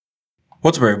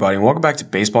What's up, everybody, and welcome back to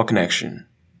Baseball Connection.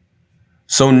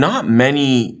 So, not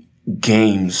many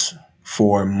games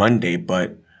for Monday,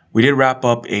 but we did wrap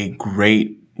up a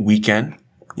great weekend.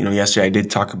 Yesterday I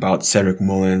did talk about Cedric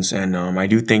Mullins, and I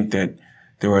do think that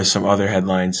there were some other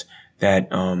headlines that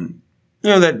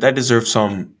that deserve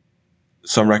some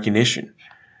recognition.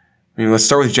 Let's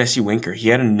start with Jesse Winker. He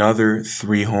had another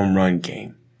 3-home run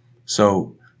game.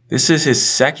 So this is his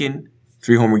second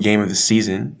 3-homer game of the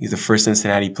season. He's the first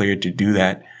Cincinnati player to do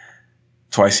that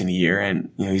twice in a year,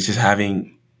 and he's just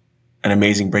having an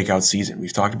amazing breakout season.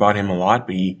 We've talked about him a lot,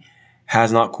 but he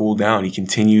has not cooled down. He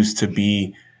continues to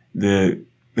be the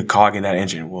cog in that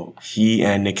engine. Well, he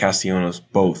and Nick Castellanos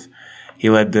both.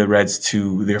 He led the Reds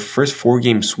to their first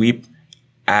 4-game sweep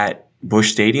at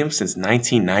Busch Stadium since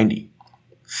 1990.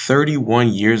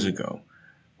 31 years ago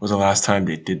was the last time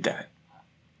they did that.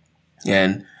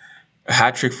 And a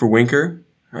hat trick for Winker.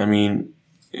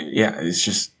 It's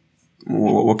just,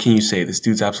 what can you say? This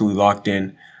dude's absolutely locked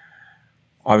in.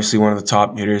 Obviously one of the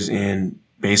top hitters in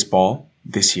baseball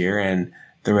this year, and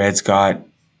the Reds got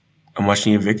a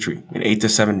much-needed victory, an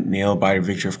 8-7 nail-biter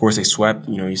victory. Of course, they swept.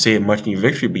 You say a much-needed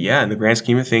victory, but yeah, in the grand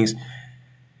scheme of things,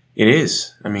 it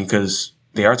is. Because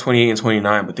they are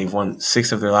 28-29, but they've won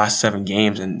 6 of their last 7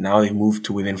 games, and now they've moved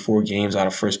to within 4 games out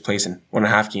of first place and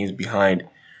 1.5 games behind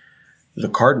the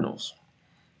Cardinals.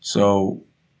 So,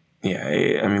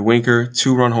 yeah, Winker,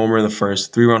 2-run homer in the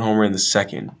first, 3-run homer in the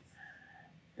second.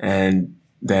 And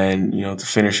then, to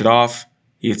finish it off,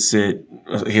 he hits a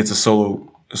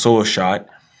solo shot,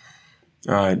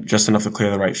 just enough to clear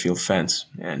the right field fence.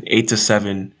 And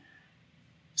 8-7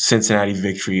 Cincinnati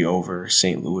victory over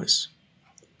St. Louis.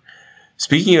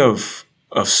 Speaking of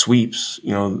sweeps,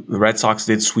 the Red Sox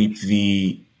did sweep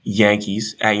the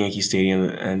Yankees at Yankee Stadium,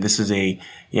 and this is a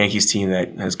Yankees team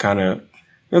that has kind of,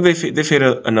 they've hit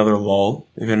another lull.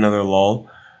 They've hit another lull,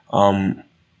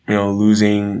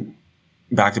 losing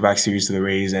back-to-back series to the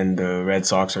Rays and the Red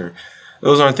Sox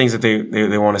those aren't things that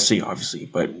they want to see, obviously.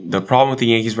 But the problem with the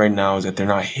Yankees right now is that they're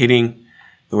not hitting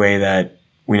the way that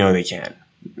we know they can.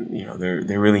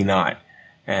 They're really not.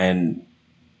 And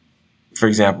for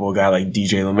example, a guy like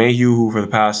DJ LeMahieu, who for the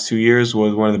past 2 years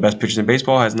was one of the best pitchers in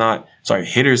baseball,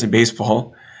 hitters in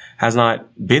baseball, has not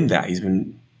been that.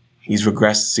 He's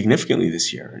regressed significantly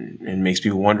this year, and makes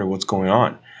people wonder what's going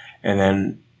on. And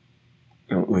then,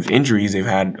 with injuries, they've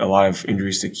had a lot of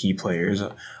injuries to key players.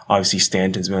 Obviously,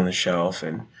 Stanton's been on the shelf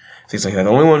and things like that. The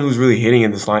only one who's really hitting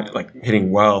in this line,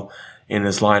 hitting well in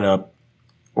this lineup,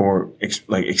 or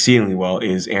exceedingly well,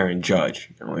 is Aaron Judge.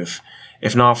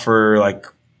 If not for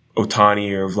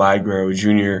Ohtani or Vlad Guerrero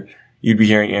Jr., you'd be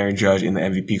hearing Aaron Judge in the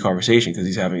MVP conversation because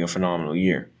he's having a phenomenal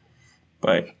year.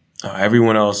 But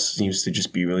everyone else seems to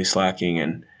just be really slacking,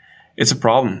 and it's a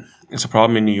problem. It's a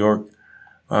problem in New York.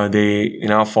 They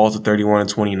now fall to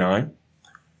 31-29,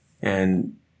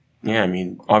 and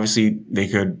obviously they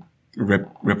could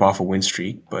rip off a win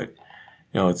streak, but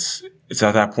it's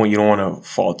at that point you don't want to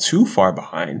fall too far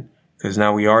behind, because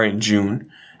now we are in June,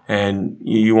 and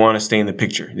you want to stay in the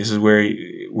picture. This is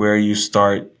where you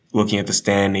start looking at the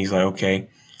standings. Like, okay,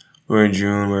 we're in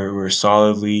June, we're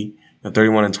solidly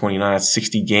 31-29. That's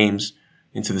 60 games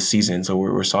into the season, so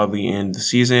we're solidly in the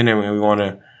season, and we want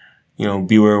to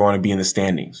be where we want to be in the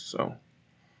standings. So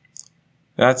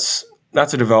that's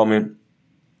a development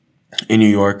in New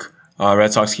York.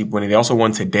 Red Sox keep winning. They also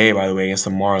won today, by the way, against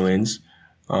the Marlins.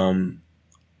 I'm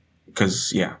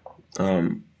just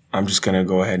going to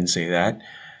go ahead and say that.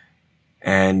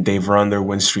 And they've run their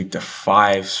win streak to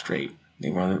 5 straight. They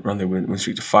run their win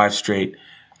streak to 5 straight,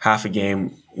 half a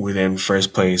game within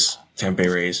first place, Tampa Bay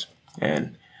Rays.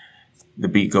 And the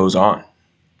beat goes on.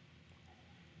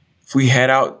 If we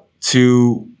head out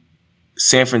to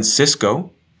San Francisco,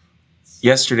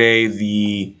 yesterday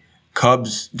the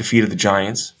Cubs defeated the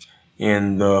Giants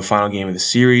in the final game of the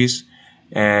series,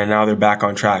 and now they're back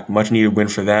on track. Much needed win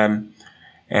for them.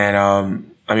 And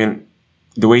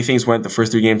the way things went the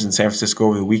first 3 games in San Francisco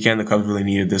over the weekend, the Cubs really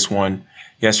needed this one.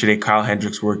 Yesterday, Kyle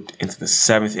Hendricks worked into the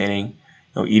 7th inning,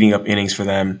 eating up innings for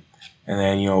them. And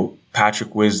then,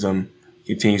 Patrick Wisdom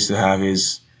continues to have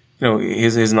his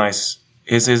nice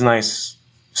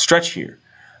stretch here.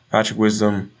 Patrick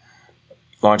Wisdom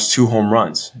launched 2 home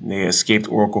runs. They escaped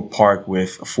Oracle Park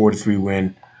with a 4-3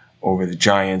 win over the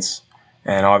Giants,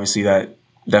 and obviously that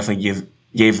definitely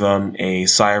gave them a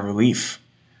sigh of relief,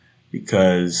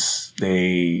 because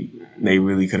they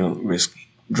really couldn't risk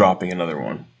dropping another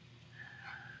one.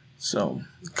 So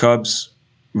Cubs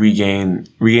regain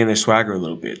their swagger a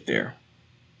little bit there.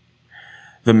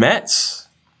 The Mets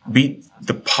beat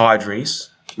the Padres.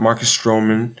 Marcus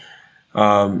Stroman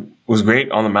was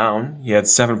great on the mound. He had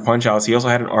 7 punch outs. He also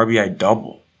had an RBI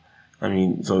double. I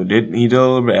mean, he did a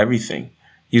little bit of everything.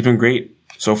 He's been great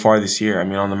so far this year. I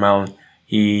mean, on the mound,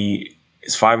 he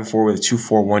is 5-4 with a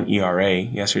 2.41 ERA.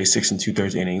 Yesterday, 6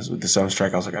 2/3 innings with the 7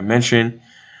 strikeouts, like I mentioned.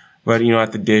 But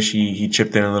at the dish, he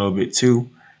chipped in a little bit too,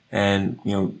 and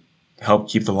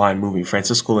helped keep the line moving.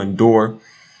 Francisco Lindor,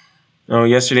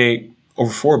 yesterday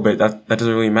over 4, but that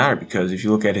doesn't really matter because if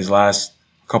you look at his last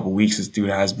couple weeks, this dude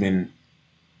has been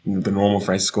the normal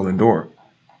Francisco Lindor.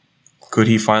 Could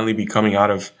he finally be coming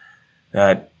out of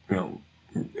that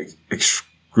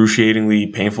excruciatingly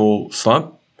painful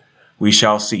slump? We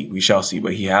shall see. We shall see.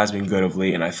 But he has been good of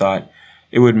late, and I thought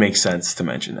it would make sense to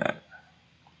mention that.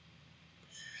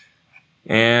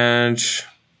 And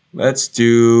let's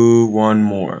do one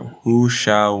more. Who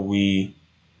shall we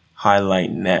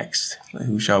highlight next?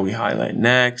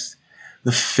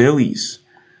 The Phillies.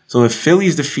 So the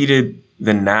Phillies defeated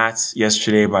the Nats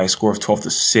yesterday by a score of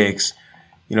 12-6.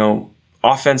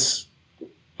 Offense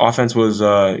was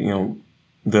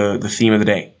the theme of the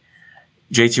day.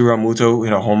 JT Realmuto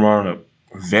hit a home run on a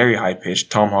very high pitch.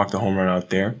 Tom Hawk the home run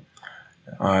out there.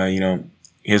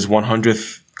 His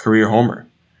 100th career homer.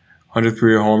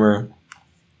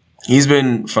 He's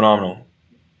been phenomenal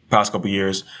past couple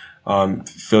years.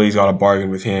 Phillies got a bargain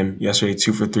with him yesterday,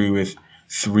 2 for 3 with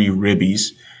 3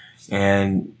 ribbies.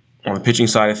 And on the pitching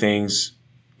side of things,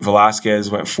 Velasquez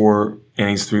went 4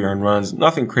 innings, 3 earned runs.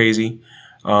 Nothing crazy.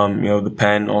 The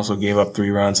pen also gave up 3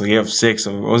 runs, so he gave up 6.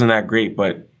 So it wasn't that great,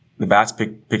 but the bats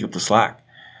picked up the slack,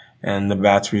 and the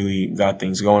bats really got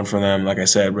things going for them. Like I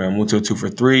said, Realmuto 2 for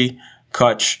 3,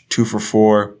 Kutch 2 for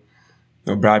 4.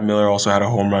 Brad Miller also had a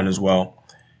home run as well,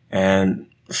 and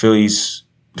the Phillies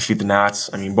defeat the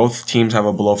Nats. I mean, both teams have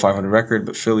a below 500 record,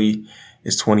 but Philly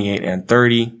is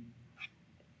 28-30.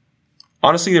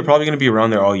 Honestly, they're probably going to be around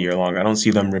there all year long. I don't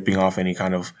see them ripping off any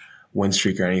kind of win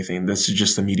streak or anything. This is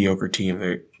just a mediocre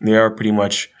team. They are pretty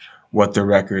much what their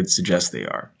record suggests they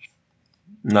are.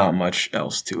 Not much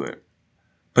else to it.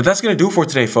 But that's going to do it for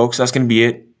today, folks. That's going to be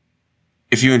it.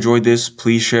 If you enjoyed this,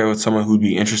 please share it with someone who'd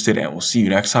be interested, and we'll see you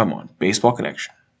next time on Baseball Connection.